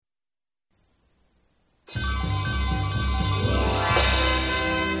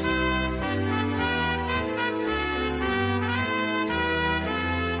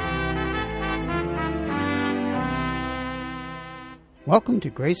Welcome to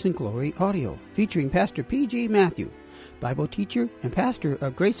Grace and Glory Audio, featuring Pastor P.G. Matthew, Bible teacher and pastor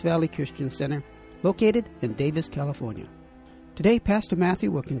of Grace Valley Christian Center, located in Davis, California. Today, Pastor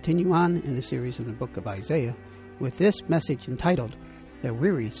Matthew will continue on in the series in the book of Isaiah with this message entitled, The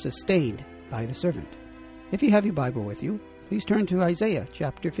Weary Sustained by the Servant. If you have your Bible with you, please turn to Isaiah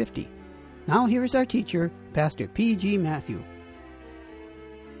chapter 50. Now here is our teacher, Pastor P.G. Matthew.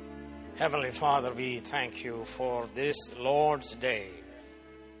 Heavenly Father, we thank you for this Lord's Day.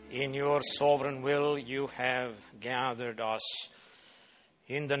 In your sovereign will, you have gathered us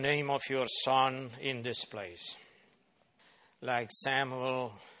in the name of your Son in this place. Like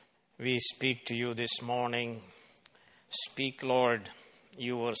Samuel, we speak to you this morning. Speak, Lord,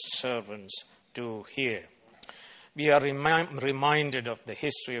 your servants to hear. We are reminded of the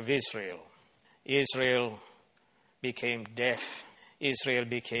history of Israel. Israel became deaf. Israel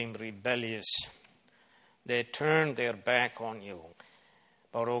became rebellious. They turned their back on you.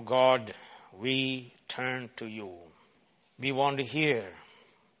 But, oh God, we turn to you. We want to hear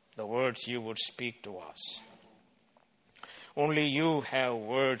the words you would speak to us. Only you have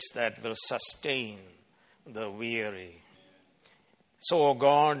words that will sustain the weary. So, oh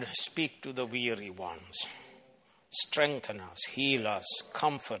God, speak to the weary ones. Strengthen us, heal us,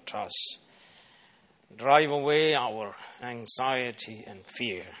 comfort us. Drive away our anxiety and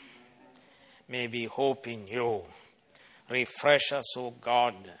fear. May we hope in you. Refresh us, O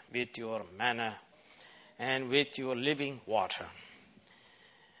God, with your manna and with your living water.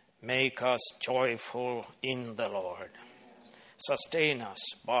 Make us joyful in the Lord. Sustain us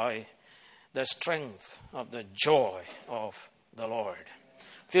by the strength of the joy of the Lord.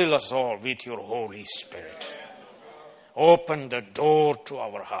 Fill us all with your Holy Spirit. Open the door to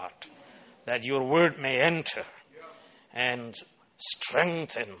our heart, that your word may enter and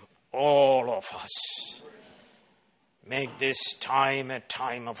strengthen all of us. Make this time a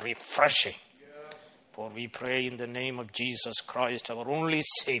time of refreshing. For we pray in the name of Jesus Christ, our only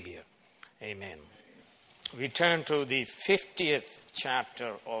Savior. Amen. We turn to the 50th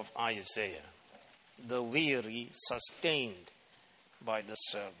chapter of Isaiah. The weary sustained by the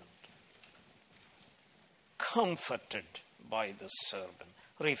servant. Comforted by the servant.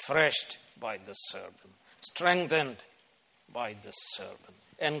 Refreshed by the servant, strengthened by the servant,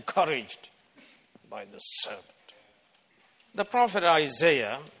 encouraged by the servant. The prophet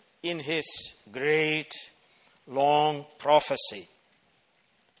Isaiah, in his great long prophecy,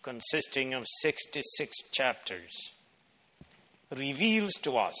 consisting of 66 chapters, reveals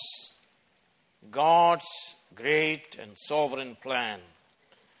to us God's great and sovereign plan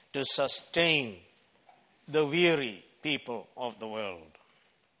to sustain the weary people of the world.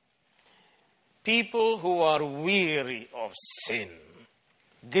 People who are weary of sin,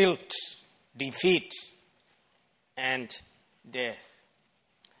 guilt, defeat, and death.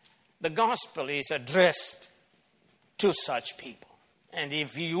 The gospel is addressed to such people. And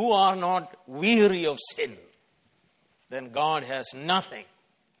if you are not weary of sin, then God has nothing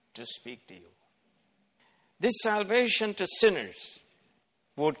to speak to you. This salvation to sinners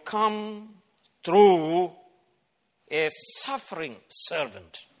would come through a suffering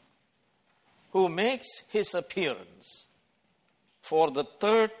servant who makes his appearance for the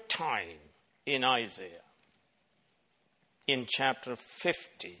third time in Isaiah. In chapter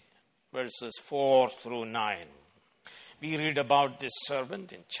 50, verses 4 through 9. We read about this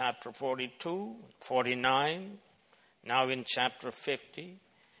servant in chapter 42, 49, now in chapter 50,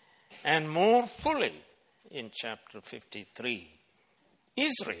 and more fully in chapter 53.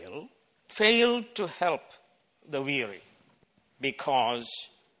 Israel failed to help the weary because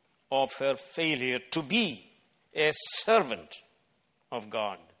of her failure to be a servant of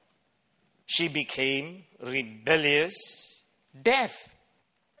God. She became rebellious, deaf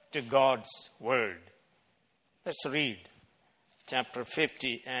to God's word. Let's read chapter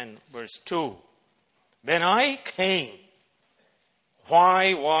 50 and verse 2. When I came,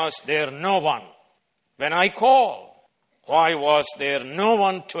 why was there no one? When I called, why was there no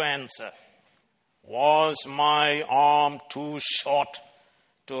one to answer? Was my arm too short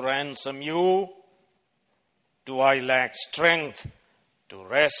to ransom you? Do I lack strength to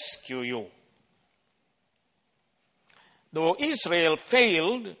rescue you? Though Israel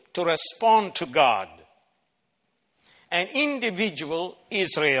failed to respond to God, an individual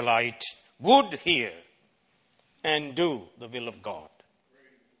Israelite would hear and do the will of God.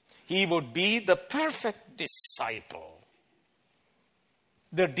 He would be the perfect disciple,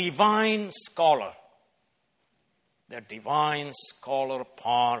 the divine scholar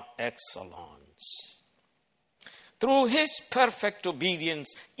par excellence. Through his perfect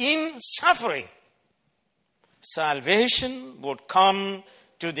obedience in suffering, salvation would come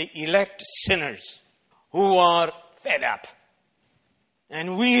to the elect sinners who are fed up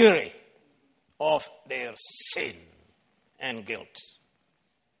and weary of their sin and guilt.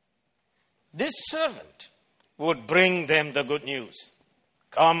 This servant would bring them the good news.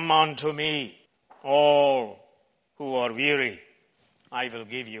 Come unto me, all who are weary, I will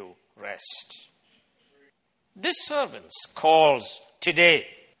give you rest. This servant calls today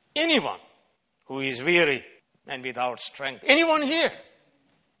anyone who is weary and without strength, anyone here,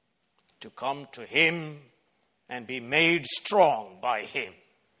 to come to him and be made strong by him.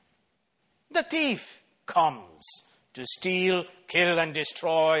 The thief comes to steal, kill, and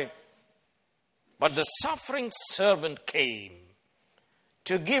destroy, but the suffering servant came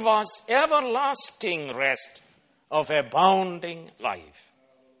to give us everlasting rest of abounding life.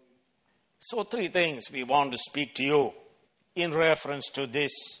 So 3 things we want to speak to you in reference to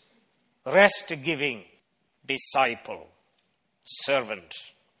this rest-giving disciple, servant.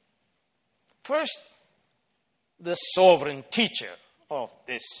 First, the sovereign teacher of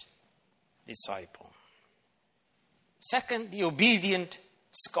this disciple. Second, the obedient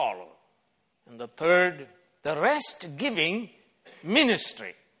scholar. And the third, the rest-giving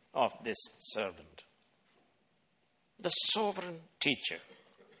ministry of this servant. The sovereign teacher.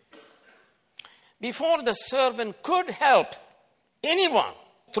 Before the servant could help anyone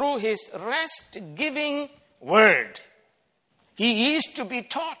through his rest-giving word, he is to be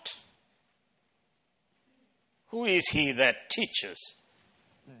taught. Who is he that teaches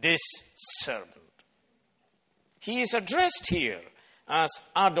this servant? He is addressed here as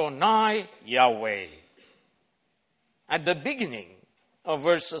Adonai Yahweh. At the beginning of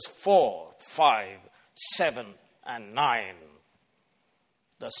verses 4, 5, 7, and 9,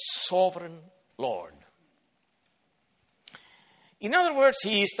 the sovereign Lord. In other words,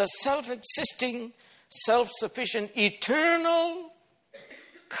 he is the self-existing, self-sufficient, eternal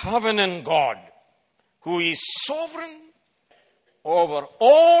covenant God who is sovereign over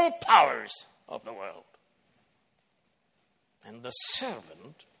all powers of the world. And the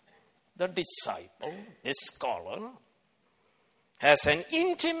servant, the disciple, the scholar, has an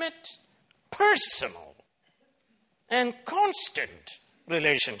intimate, personal, and constant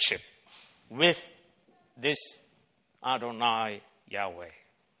relationship with this Adonai Yahweh.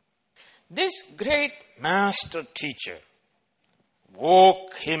 This great master teacher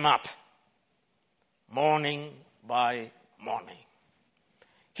woke him up morning by morning.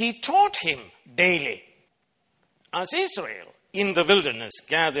 He taught him daily, as Israel in the wilderness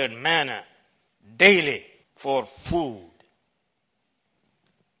gathered manna daily for food.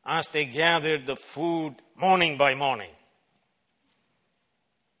 As they gathered the food morning by morning,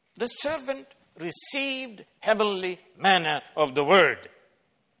 the servant received heavenly manna of the word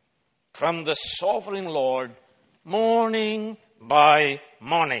from the sovereign Lord morning by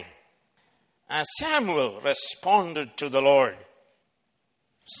morning. As Samuel responded to the Lord,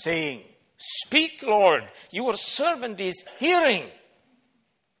 saying, "Speak, Lord, your servant is hearing."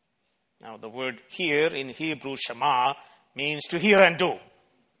 Now the word hear in Hebrew, Shema, means to hear and do.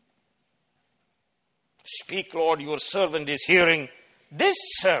 Speak, Lord, your servant is hearing. This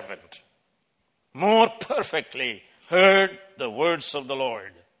servant more perfectly heard the words of the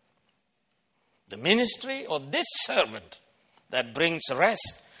Lord. The ministry of this servant that brings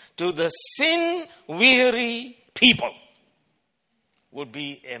rest to the sin-weary people would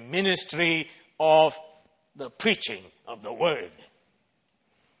be a ministry of the preaching of the word.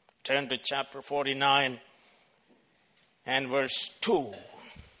 Turn to chapter 49 and verse 2.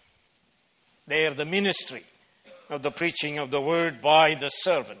 There the ministry of the preaching of the word by the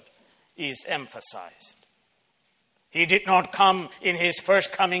servant is emphasized. He did not come in his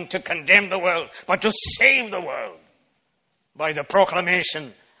first coming to condemn the world, but to save the world by the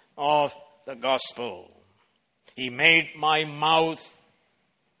proclamation of the gospel. He made my mouth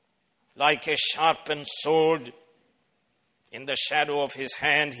like a sharpened sword. In the shadow of his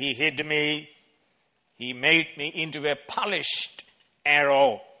hand he hid me. He made me into a polished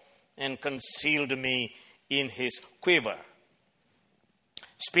arrow and concealed me in his quiver.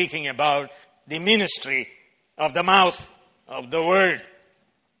 Speaking about the ministry of the mouth of the word.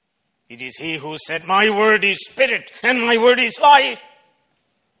 It is he who said, "My word is spirit and my word is life."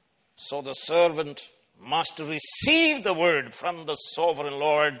 So the servant must receive the word from the sovereign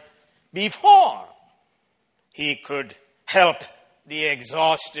Lord before he could help the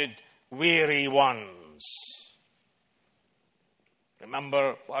exhausted, weary ones.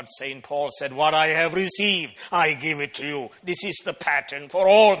 Remember what St. Paul said, "What I have received, I give it to you." This is the pattern for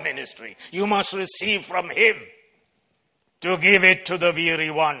all ministry. You must receive from him to give it to the weary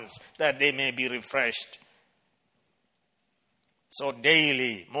ones, that they may be refreshed So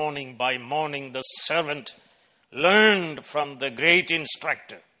daily, morning by morning, the servant learned from the great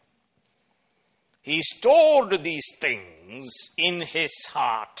instructor. He stored these things in his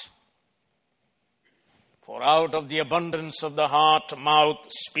heart. For out of the abundance of the heart, mouth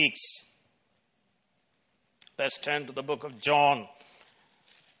speaks. Let's turn to the book of John,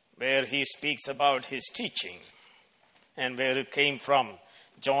 where he speaks about his teaching and where it came from.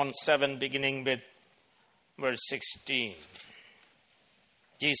 John 7, beginning with verse 16.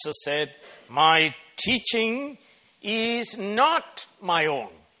 Jesus said, "My teaching is not my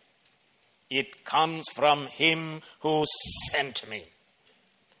own. It comes from him who sent me.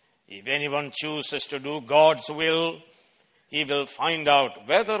 If anyone chooses to do God's will, he will find out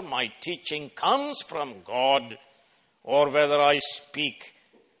whether my teaching comes from God or whether I speak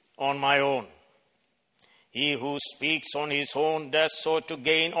on my own. He who speaks on his own does so to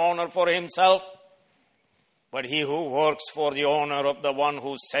gain honor for himself, but he who works for the honor of the one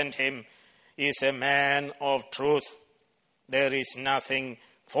who sent him is a man of truth. There is nothing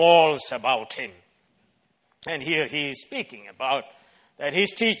false about him." And here he is speaking about that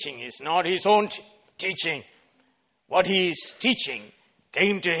his teaching is not his own teaching. What he is teaching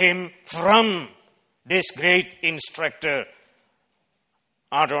came to him from this great instructor,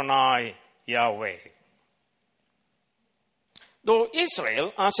 Adonai Yahweh. Though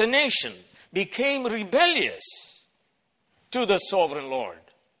Israel as a nation became rebellious to the sovereign Lord,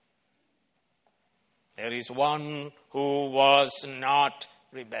 there is one who was not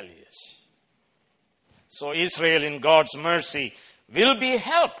rebellious. So Israel, in God's mercy, will be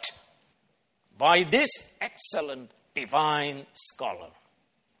helped by this excellent divine scholar.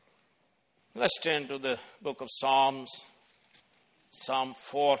 Let's turn to the book of Psalms, Psalm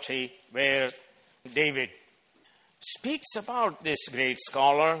 40, where David speaks about this great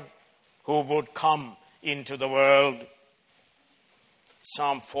scholar who would come into the world.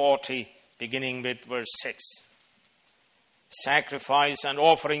 Psalm 40, beginning with verse 6. "Sacrifice and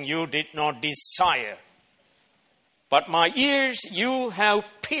offering you did not desire, but my ears you have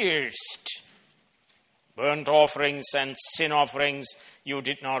pierced. Burnt offerings and sin offerings you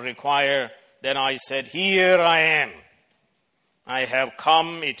did not require. Then I said, here I am. I have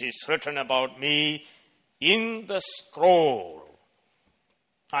come, it is written about me in the scroll.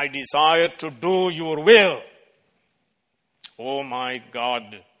 I desire to do your will. Oh my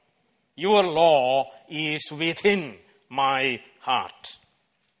God, your law is within my heart."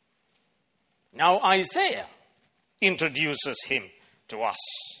 Now Isaiah introduces him to us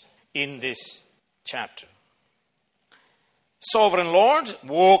in this chapter. Sovereign Lord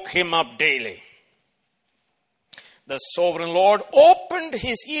woke him up daily. The sovereign Lord opened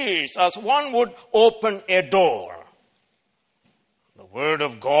his ears as one would open a door. The word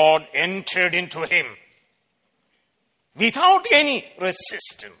of God entered into him without any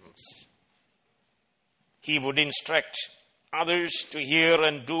resistance. He would instruct others to hear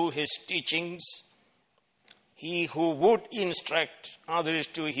and do his teachings. He who would instruct others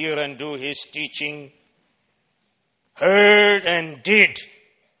to hear and do his teaching heard and did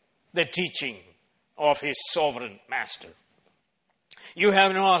the teaching of his sovereign master. You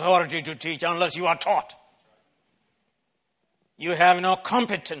have no authority to teach unless you are taught. You have no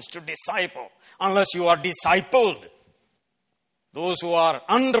competence to disciple unless you are discipled. Those who are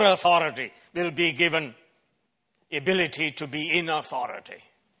under authority will be given ability to be in authority.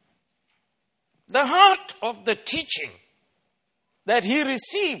 The heart of the teaching that he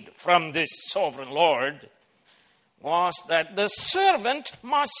received from this sovereign Lord was that the servant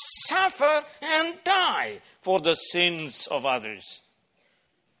must suffer and die for the sins of others,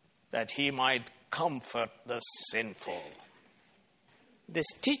 that he might comfort the sinful. This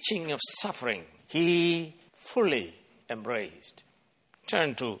teaching of suffering he fully embraced.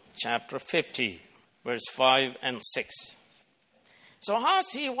 Turn to chapter 50, verse 5 and 6. So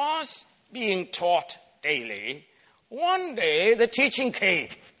as he was being taught daily, one day the teaching came.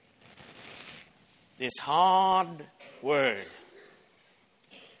 This hard word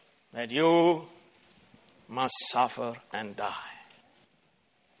that you must suffer and die.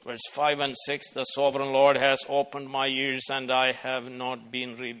 Verse 5 and 6, the sovereign Lord has opened my ears and I have not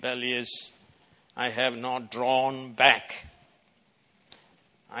been rebellious. I have not drawn back.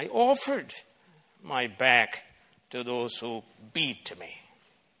 I offered my back to those who beat me,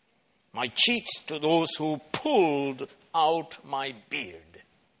 my cheeks to those who pulled out my beard.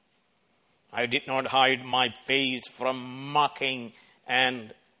 I did not hide my face from mocking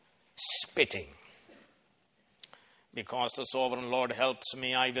and spitting. Because the sovereign Lord helps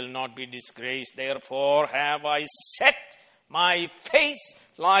me, I will not be disgraced. Therefore have I set my face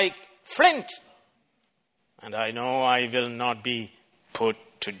like flint. and I know I will not be put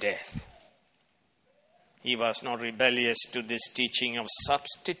to death. He was not rebellious to this teaching of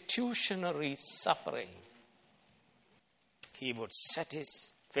substitutionary suffering. He would set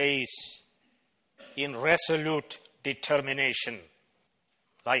his face in resolute determination,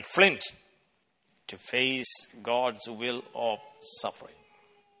 like flint, to face God's will of suffering.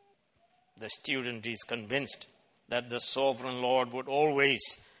 The student is convinced that the sovereign Lord would always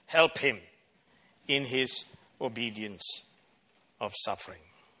help him in his obedience of suffering.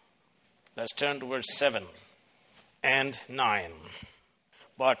 Let's turn to verse 7 and 9.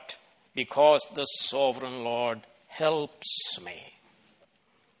 But because the sovereign Lord helps me.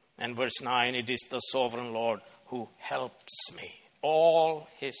 And verse 9, it is the sovereign Lord who helps me all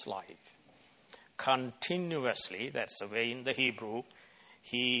his life. Continuously, that's the way in the Hebrew,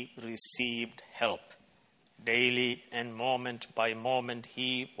 he received help. Daily and moment by moment,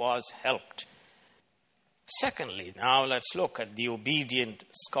 he was helped. Secondly, now let's look at the obedient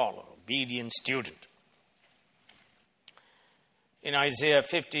scholar, obedient student. In Isaiah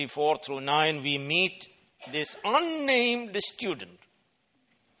 54 through 9, we meet this unnamed student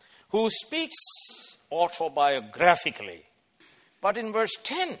who speaks autobiographically. But in verse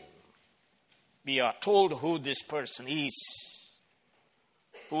 10, we are told who this person is.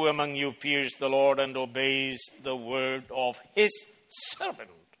 Who among you fears the Lord and obeys the word of his servant?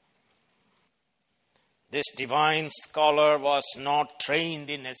 This divine scholar was not trained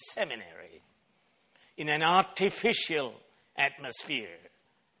in a seminary, in an artificial atmosphere,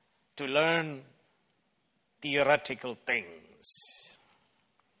 to learn theoretical things.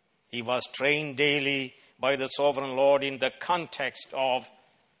 He was trained daily by the sovereign Lord in the context of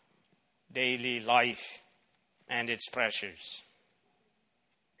daily life and its pressures.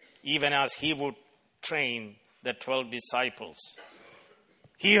 Even as he would train the 12 disciples.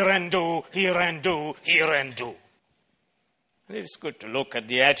 Hear and do, hear and do, hear and do. And it is good to look at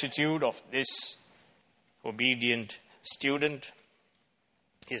the attitude of this obedient student.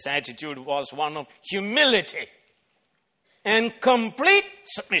 His attitude was one of humility and complete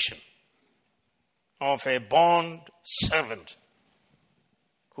submission of a bond servant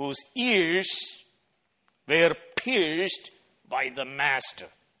whose ears were pierced by the master,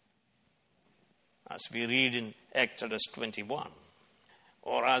 as we read in Exodus 21,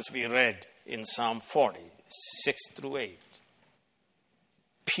 or as we read in Psalm 40, 6 through 8.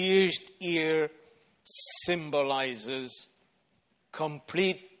 Pierced ear symbolizes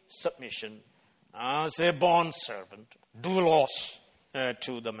complete submission as a bondservant, doulos,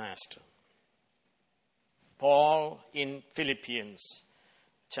 to the master. Paul in Philippians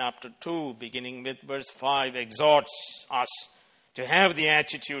chapter 2, beginning with verse 5, exhorts us to have the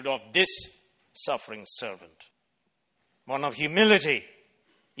attitude of this suffering servant, one of humility,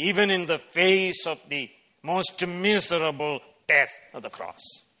 even in the face of the most miserable death of the cross.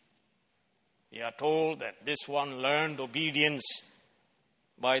 We are told that this one learned obedience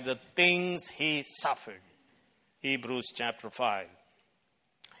by the things he suffered. Hebrews chapter 5.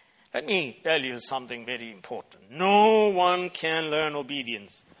 Let me tell you something very important. No one can learn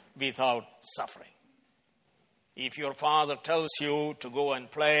obedience without suffering. If your father tells you to go and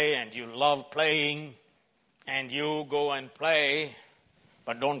play and you love playing and you go and play,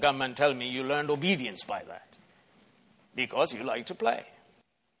 but don't come and tell me you learned obedience by that because you like to play.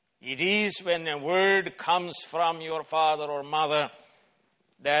 It is when a word comes from your father or mother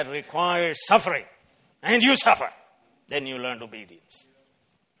that requires suffering and you suffer, then you learn obedience.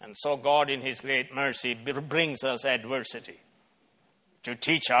 And so God in his great mercy brings us adversity to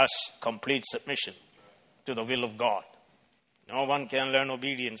teach us complete submission to the will of God. No one can learn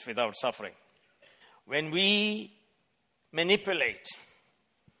obedience without suffering. When we manipulate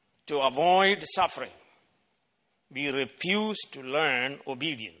to avoid suffering, we refuse to learn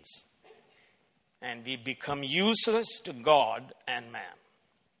obedience and we become useless to God and man.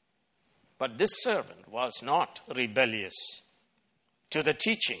 But this servant was not rebellious to the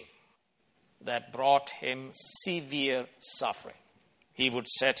teaching that brought him severe suffering. He would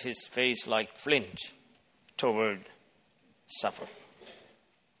set his face like flint toward suffering.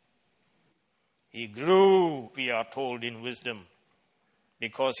 He grew, we are told, in wisdom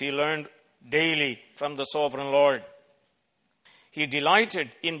because he learned daily from the sovereign Lord. He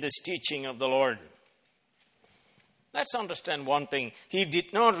delighted in this teaching of the Lord. Let's understand one thing. He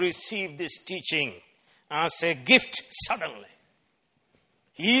did not receive this teaching as a gift suddenly.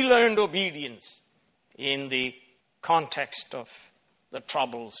 He learned obedience in the context of the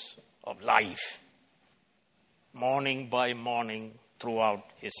troubles of life, morning by morning throughout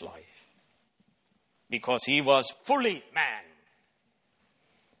his life. Because he was fully man.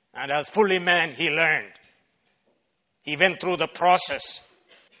 And as fully man, he learned He went through the process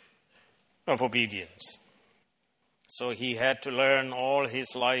of obedience. So he had to learn all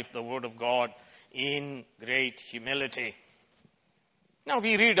his life the word of God in great humility. Now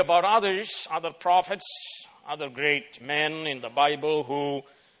we read about others, other prophets, other great men in the Bible who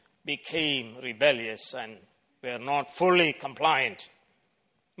became rebellious and were not fully compliant.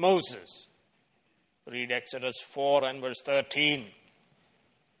 Moses, read Exodus 4 and verse 13.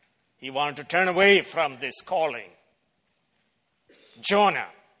 He wanted to turn away from this calling. Jonah,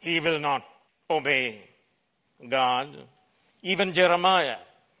 he will not obey God. Even Jeremiah,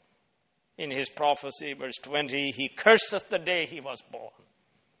 in his prophecy, verse 20, he curses the day he was born.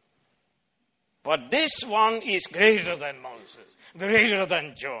 But this one is greater than Moses, greater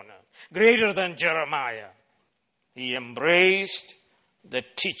than Jonah, greater than Jeremiah. He embraced the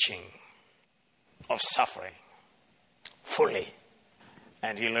teaching of suffering fully,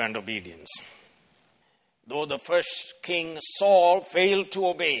 and he learned obedience. Though the first king Saul failed to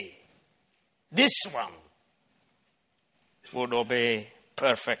obey, this one would obey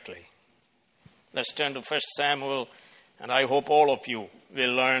perfectly. Let's turn to 1 Samuel, and I hope all of you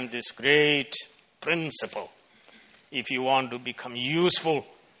will learn this great principle if you want to become useful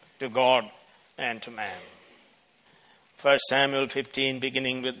to God and to man. 1 Samuel 15,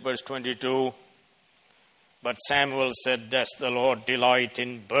 beginning with verse 22. But Samuel said, does the Lord delight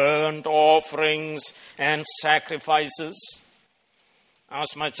in burnt offerings and sacrifices,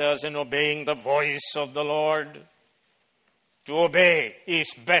 as much as in obeying the voice of the Lord? To obey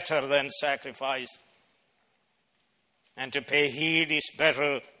is better than sacrifice, and to pay heed is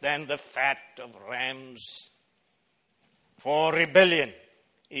better than the fat of rams. For rebellion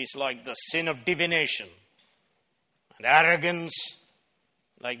is like the sin of divination, and arrogance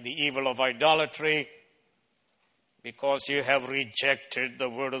like the evil of idolatry. Because you have rejected the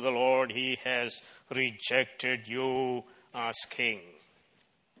word of the Lord, he has rejected you as king.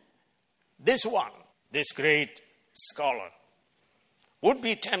 This one, this great scholar, would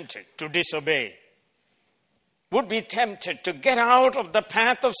be tempted to disobey, would be tempted to get out of the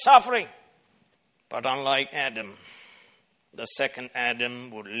path of suffering. But unlike Adam, the second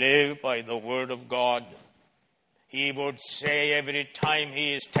Adam would live by the word of God. He would say every time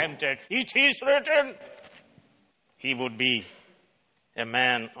he is tempted, it is written. He would be a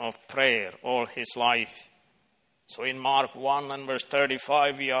man of prayer all his life. So in Mark 1 and verse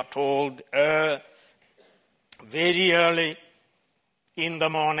 35, we are told, very early in the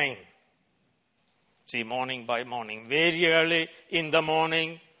morning. See, morning by morning. Very early in the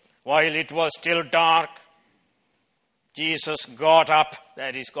morning, while it was still dark, Jesus got up,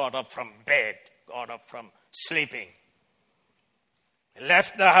 that is, got up from bed, got up from sleeping,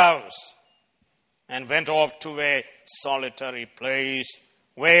 left the house, and went off to a solitary place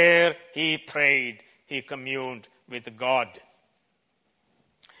where he prayed, he communed with God.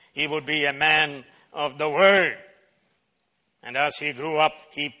 He would be a man of the word. And as he grew up,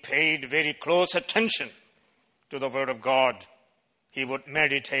 he paid very close attention to the word of God. He would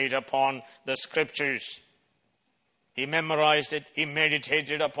meditate upon the scriptures. He memorized it, he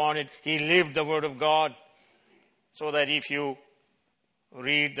meditated upon it, he lived the word of God. So that if you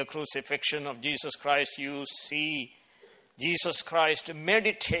read the crucifixion of Jesus Christ, you see Jesus Christ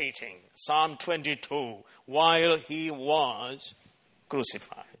meditating Psalm 22 while he was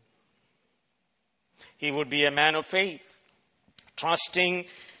crucified. He would be a man of faith, trusting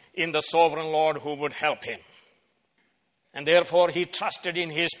in the sovereign Lord who would help him. And therefore he trusted in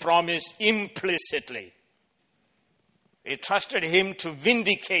his promise implicitly. He trusted him to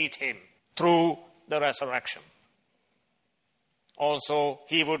vindicate him through the resurrection. Also,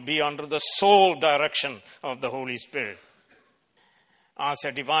 he would be under the sole direction of the Holy Spirit. As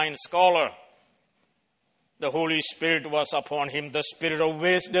a divine scholar, the Holy Spirit was upon him, the spirit of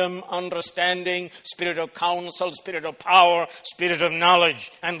wisdom, understanding, spirit of counsel, spirit of power, spirit of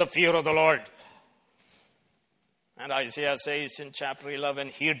knowledge, and the fear of the Lord. And Isaiah says in chapter 11,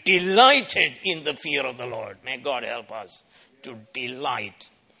 he delighted in the fear of the Lord. May God help us to delight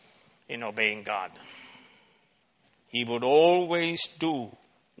in obeying God. He would always do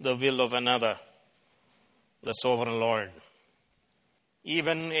the will of another, the sovereign Lord.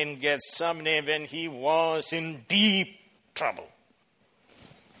 Even in Gethsemane, when he was in deep trouble,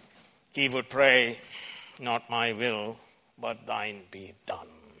 he would pray, not my will, but thine be done.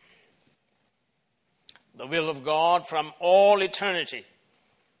 The will of God from all eternity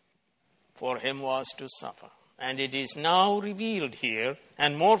for him was to suffer. And it is now revealed here,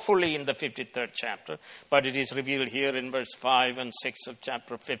 and more fully in the 53rd chapter, but it is revealed here in verse 5 and 6 of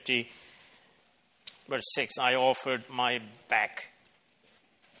chapter 50. Verse 6, I offered my back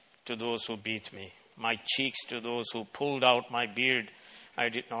to those who beat me, my cheeks to those who pulled out my beard. I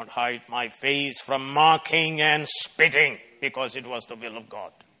did not hide my face from mocking and spitting, because it was the will of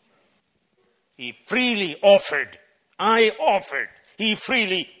God. He freely offered. I offered. He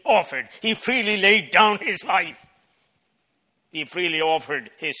freely offered. He freely laid down his life. He freely offered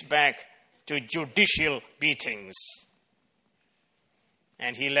his back to judicial beatings.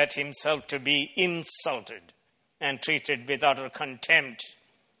 And he let himself to be insulted and treated with utter contempt.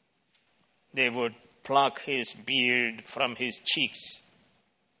 They would pluck his beard from his cheeks,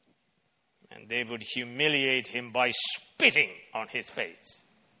 and they would humiliate him by spitting on his face.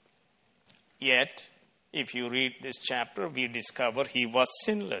 Yet, if you read this chapter, we discover he was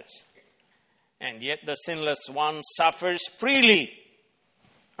sinless. And yet the sinless one suffers freely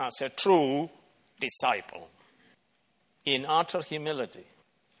as a true disciple, in utter humility.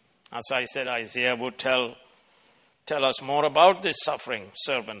 As I said, Isaiah would tell us more about this suffering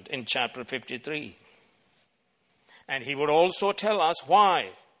servant in chapter 53. And he would also tell us why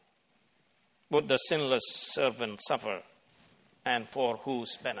would the sinless servant suffer and for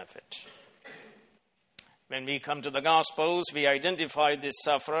whose benefit. When we come to the Gospels, we identify this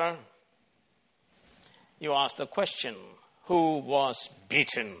sufferer. You ask the question, who was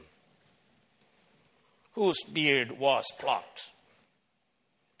beaten? Whose beard was plucked?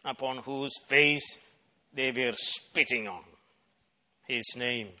 Upon whose face they were spitting on? His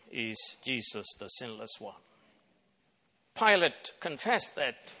name is Jesus, the sinless one. Pilate confessed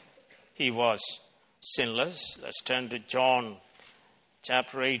that he was sinless. Let's turn to John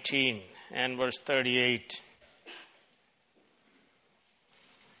chapter 18 and verse 38.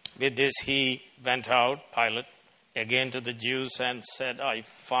 With this he went out, Pilate, again to the Jews and said, I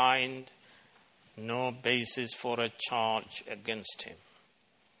find no basis for a charge against him.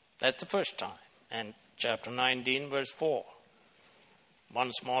 That's the first time. And chapter 19, verse 4.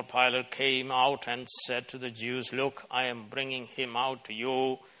 Once more Pilate came out and said to the Jews, look, I am bringing him out to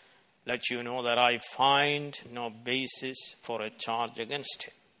you, let you know that I find no basis for a charge against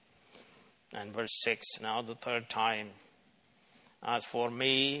him. And verse 6, now the third time, as for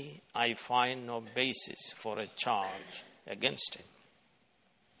me, I find no basis for a charge against him.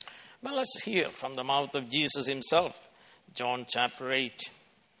 Well, let's hear from the mouth of Jesus himself. John chapter 8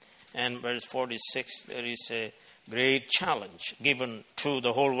 and verse 46, there is a great challenge given to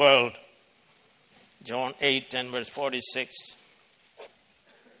the whole world. John 8 and verse 46.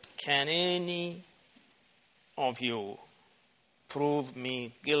 Can any of you prove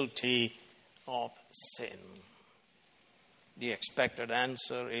me guilty of sin? The expected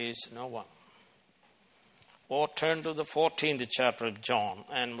answer is no one. Or turn to the 14th chapter of John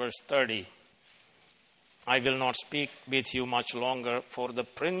and verse 30. I will not speak with you much longer, for the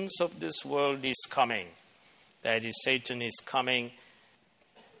prince of this world is coming. That is, Satan is coming.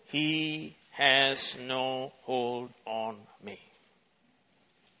 He has no hold on me.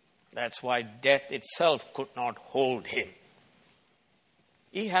 That's why death itself could not hold him.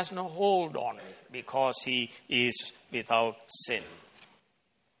 He has no hold on me because he is without sin.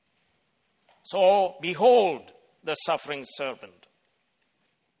 So, behold the suffering servant,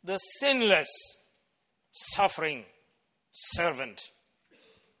 the sinless suffering servant,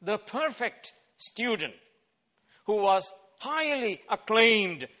 the perfect student who was highly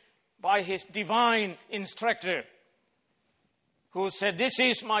acclaimed by his divine instructor, who said, this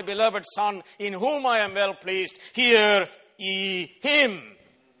is my beloved Son, in whom I am well pleased. Hear ye him.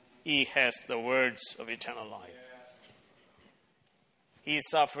 He has the words of eternal life. He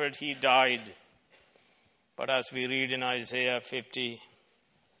suffered, he died. But as we read in Isaiah 50,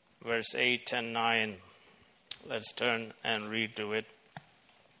 verse 8 and 9, let's turn and read to it.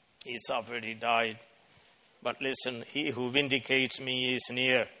 He suffered, he died. But listen, he who vindicates me is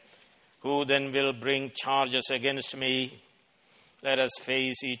near. Who then will bring charges against me? Let us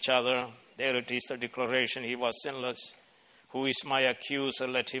face each other. There it is, the declaration. He was sinless. Who is my accuser?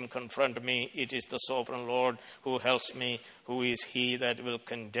 Let him confront me. It is the sovereign Lord who helps me. Who is he that will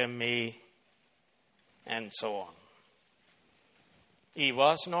condemn me? And so on. He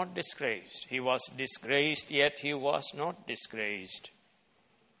was not disgraced. He was disgraced, yet he was not disgraced.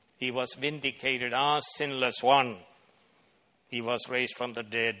 He was vindicated as sinless one. He was raised from the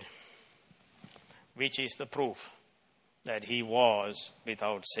dead, which is the proof that he was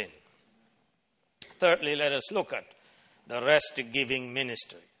without sin. Thirdly, let us look at the rest-giving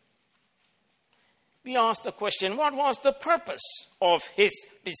ministry. We ask the question, what was the purpose of his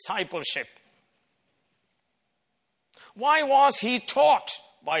discipleship? Why was he taught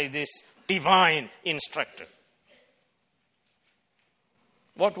by this divine instructor?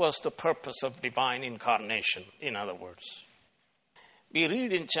 What was the purpose of divine incarnation, in other words? We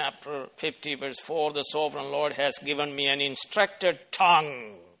read in chapter 50, verse 4, the sovereign Lord has given me an instructed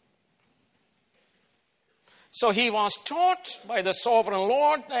tongue. So he was taught by the sovereign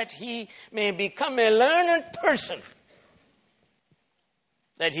Lord that he may become a learned person,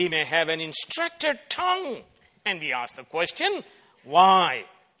 that he may have an instructed tongue. And we ask the question, why?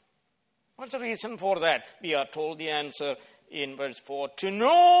 What's the reason for that? We are told the answer in verse 4, to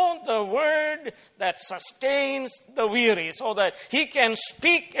know the word that sustains the weary, so that he can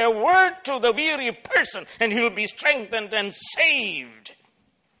speak a word to the weary person and he will be strengthened and saved.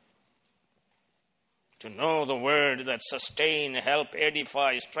 To know the word that sustain, help,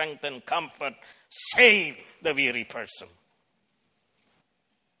 edify, strengthen, comfort, save the weary person.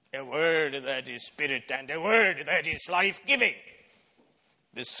 A word that is spirit and a word that is life-giving.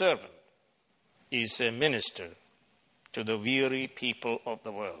 This servant is a minister to the weary people of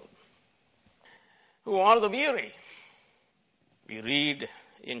the world. Who are the weary? We read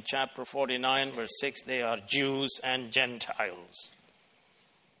in chapter 49, verse 6, they are Jews and Gentiles.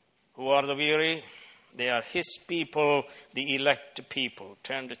 Who are the weary? They are his people, the elect people.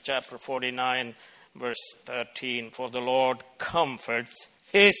 Turn to chapter 49, verse 13. For the Lord comforts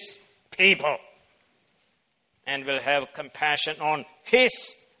his people and will have compassion on his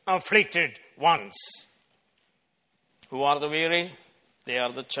afflicted ones. Who are the weary? They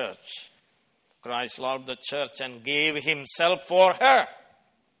are the church. Christ loved the church and gave himself for her.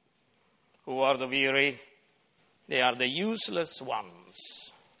 Who are the weary? They are the useless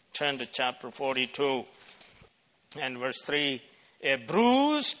ones. Turn to chapter 42 and verse 3. A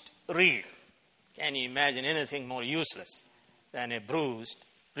bruised reed. Can you imagine anything more useless than a bruised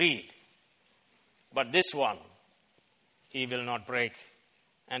reed? But this one he will not break,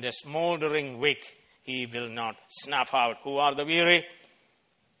 and a smoldering wick he will not snuff out. Who are the weary?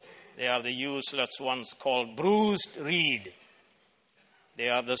 They are the useless ones called bruised reed. They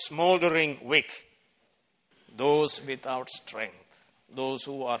are the smoldering wick. Those without strength. Those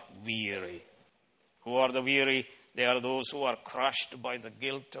who are weary. Who are the weary? They are those who are crushed by the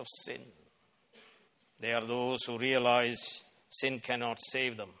guilt of sin. They are those who realize sin cannot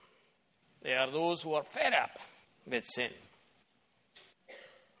save them. They are those who are fed up with sin.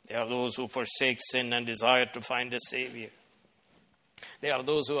 They are those who forsake sin and desire to find a Savior. They are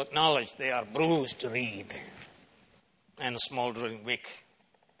those who acknowledge they are bruised reed and smoldering wick.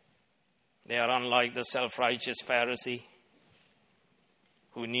 They are unlike the self-righteous Pharisee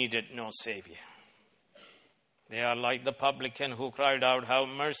who needed no Savior. They are like the publican who cried out, "Have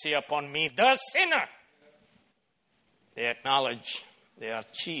mercy upon me, the sinner." They acknowledge they are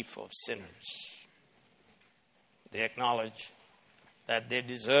chief of sinners. They acknowledge that they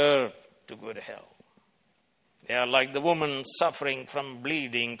deserve to go to hell. They are like the woman suffering from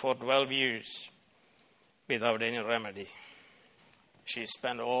bleeding for 12 years without any remedy. She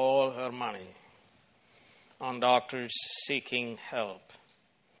spent all her money on doctors seeking help.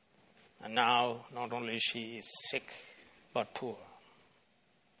 And now, not only she is sick, but poor.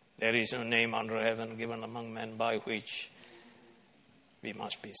 There is no name under heaven given among men by which we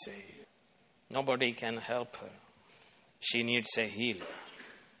must be saved. Nobody can help her. She needs a healer.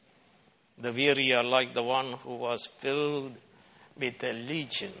 The weary are like the one who was filled with a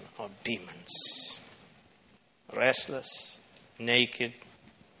legion of demons. Restless, naked,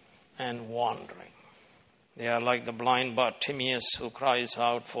 and wandering. They are like the blind Bartimaeus who cries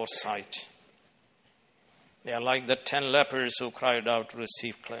out for sight. They are like the 10 lepers who cried out to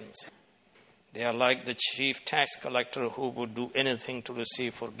receive cleansing. They are like the chief tax collector who would do anything to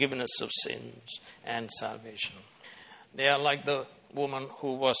receive forgiveness of sins and salvation. They are like the woman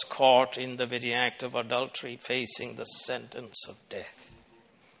who was caught in the very act of adultery, facing the sentence of death.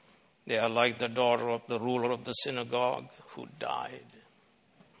 They are like the daughter of the ruler of the synagogue who died.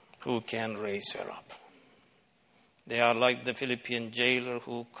 Who can raise her up? They are like the Philippian jailer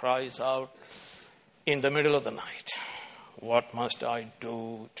who cries out in the middle of the night, "What must I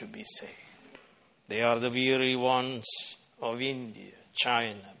do to be saved?" They are the weary ones of India,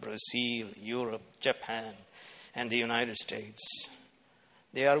 China, Brazil, Europe, Japan, and the United States.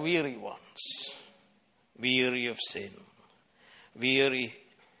 They are weary ones, weary of sin, weary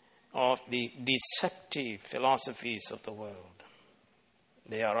of the deceptive philosophies of the world.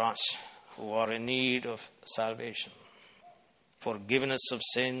 They are us who are in need of salvation, forgiveness of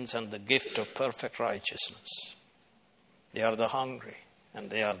sins, and the gift of perfect righteousness. They are the hungry and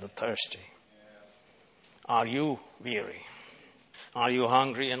they are the thirsty. Are you weary? Are you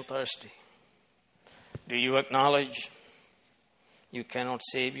hungry and thirsty? Do you acknowledge you cannot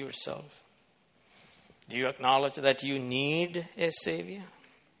save yourself? Do you acknowledge that you need a Savior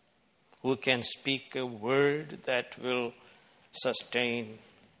who can speak a word that will sustain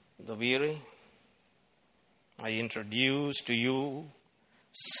the weary. I introduce to you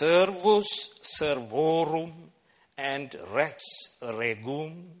Servus Servorum and Rex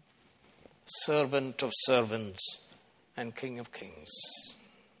Regum, servant of servants and King of kings,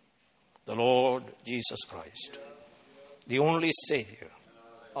 the Lord Jesus Christ, the only Savior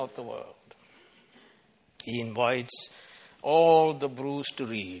of the world. He invites all the bruised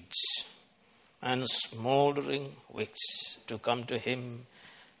reeds and smoldering wicks to come to him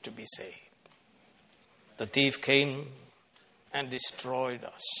to be saved. The thief came and destroyed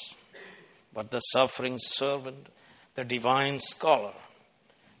us, but the suffering servant, the divine scholar,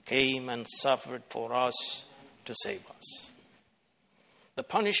 came and suffered for us to save us. The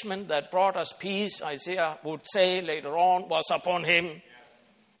punishment that brought us peace, Isaiah would say later on, was upon him,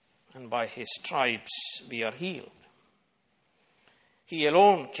 and by his stripes we are healed. He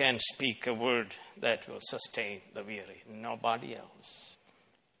alone can speak a word that will sustain the weary, nobody else.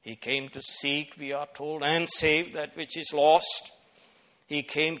 He came to seek, we are told, and save that which is lost. He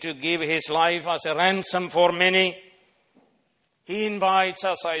came to give his life as a ransom for many. He invites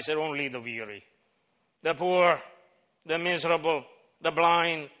us, I said, only the weary, the poor, the miserable, the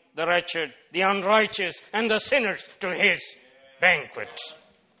blind, the wretched, the unrighteous, and the sinners to his banquet.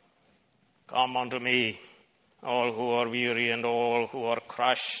 Come unto me, all who are weary and all who are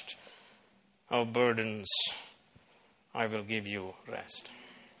crushed of burdens. I will give you rest.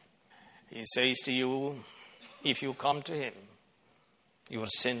 He says to you, if you come to him, your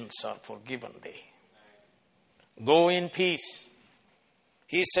sins are forgiven thee. Go in peace.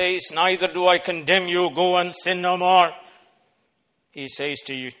 He says, neither do I condemn you, go and sin no more. He says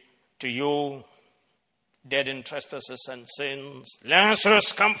to you, dead in trespasses and sins,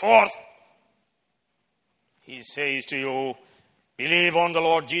 Lazarus, come forth. He says to you, believe on the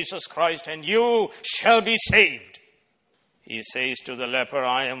Lord Jesus Christ and you shall be saved. He says to the leper,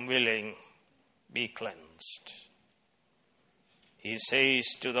 I am willing, be cleansed. He says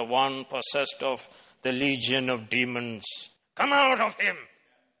to the one possessed of the legion of demons, come out of him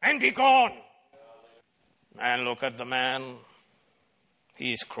and be gone. And look at the man.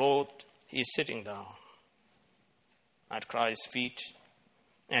 He is clothed. He is sitting down at Christ's feet,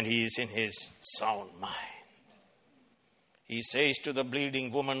 and he is in his sound mind. He says to the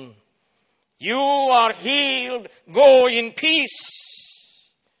bleeding woman, you are healed. Go in peace.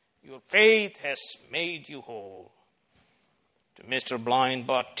 Your faith has made you whole. To Mr. Blind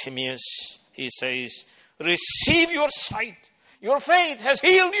Bartimaeus, he says, receive your sight. Your faith has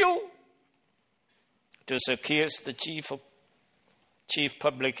healed you. To Zacchaeus, the chief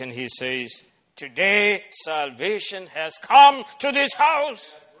publican, he says, today salvation has come to this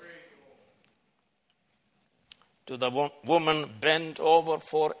house. To the woman bent over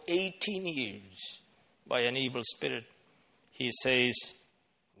for 18 years by an evil spirit, he says,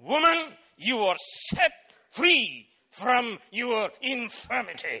 woman, you are set free from your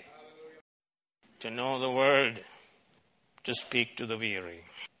infirmity. To know the word, to speak to the weary.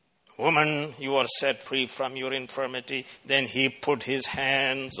 Woman, you are set free from your infirmity. Then he put his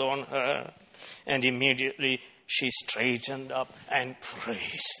hands on her, and immediately she straightened up and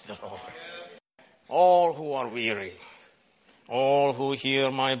praised the Lord. All who are weary, all who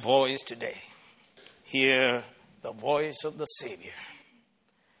hear my voice today, hear the voice of the Savior.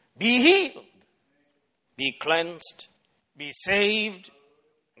 Be healed, be cleansed, be saved,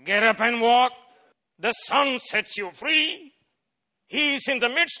 get up and walk. The Son sets you free. He is in the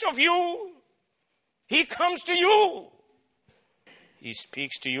midst of you. He comes to you. He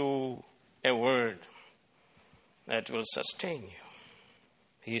speaks to you a word that will sustain you.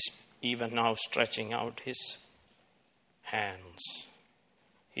 He is even now stretching out his hands.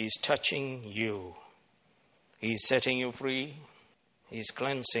 He's touching you. He's setting you free. He's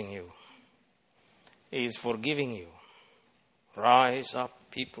cleansing you. He's forgiving you. Rise up,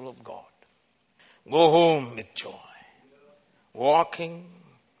 people of God. Go home with joy, walking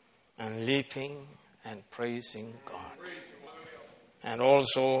and leaping and praising God. And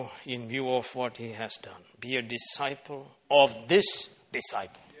also, in view of what he has done, be a disciple of this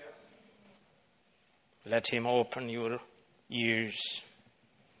disciple. Let him open your ears,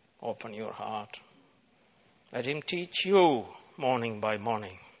 open your heart. Let him teach you morning by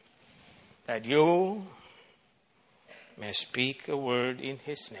morning, that you may speak a word in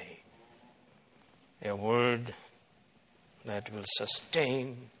his name, a word that will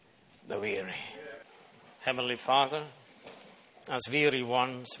sustain the weary. Heavenly Father, as weary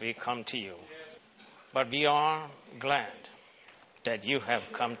ones, we come to you. But we are glad that you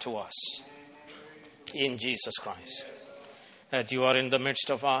have come to us in Jesus Christ, that you are in the midst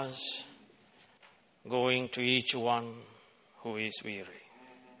of us, going to each one who is weary,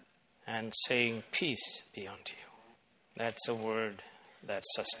 and saying, peace be unto you. That's a word that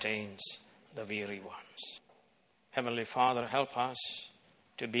sustains the weary ones. Heavenly Father, help us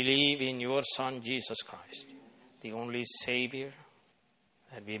to believe in your Son, Jesus Christ, the only Savior,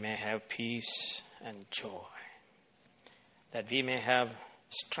 that we may have peace and joy, that we may have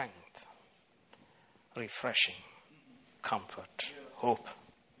strength, refreshing, comfort, hope,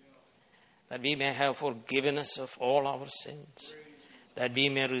 that we may have forgiveness of all our sins, that we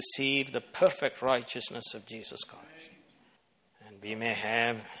may receive the perfect righteousness of Jesus Christ, and we may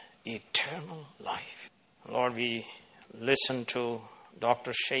have eternal life. Lord, we listen to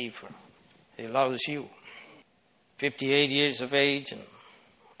Dr. Schaefer. He loves you. 58 years of age and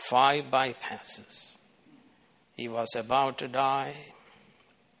 5 bypasses. He was about to die,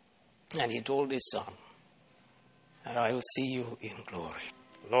 and he told his son, and I will see you in glory.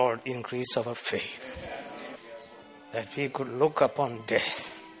 Lord, increase our faith, that we could look upon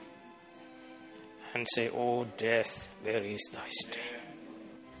death and say, "O death, where is thy sting?"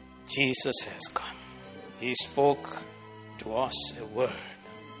 Jesus has come. He spoke to us a word,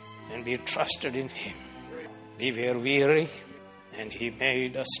 and we trusted in him. We were weary, and he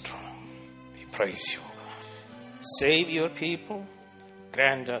made us strong. We praise you, God. Save your people.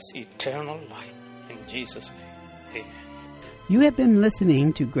 Grant us eternal life. In Jesus' name, amen. You have been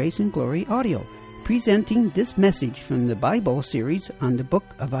listening to Grace and Glory Audio, presenting this message from the Bible series on the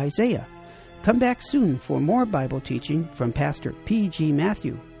book of Isaiah. Come back soon for more Bible teaching from Pastor P.G.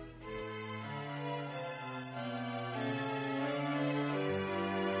 Matthew.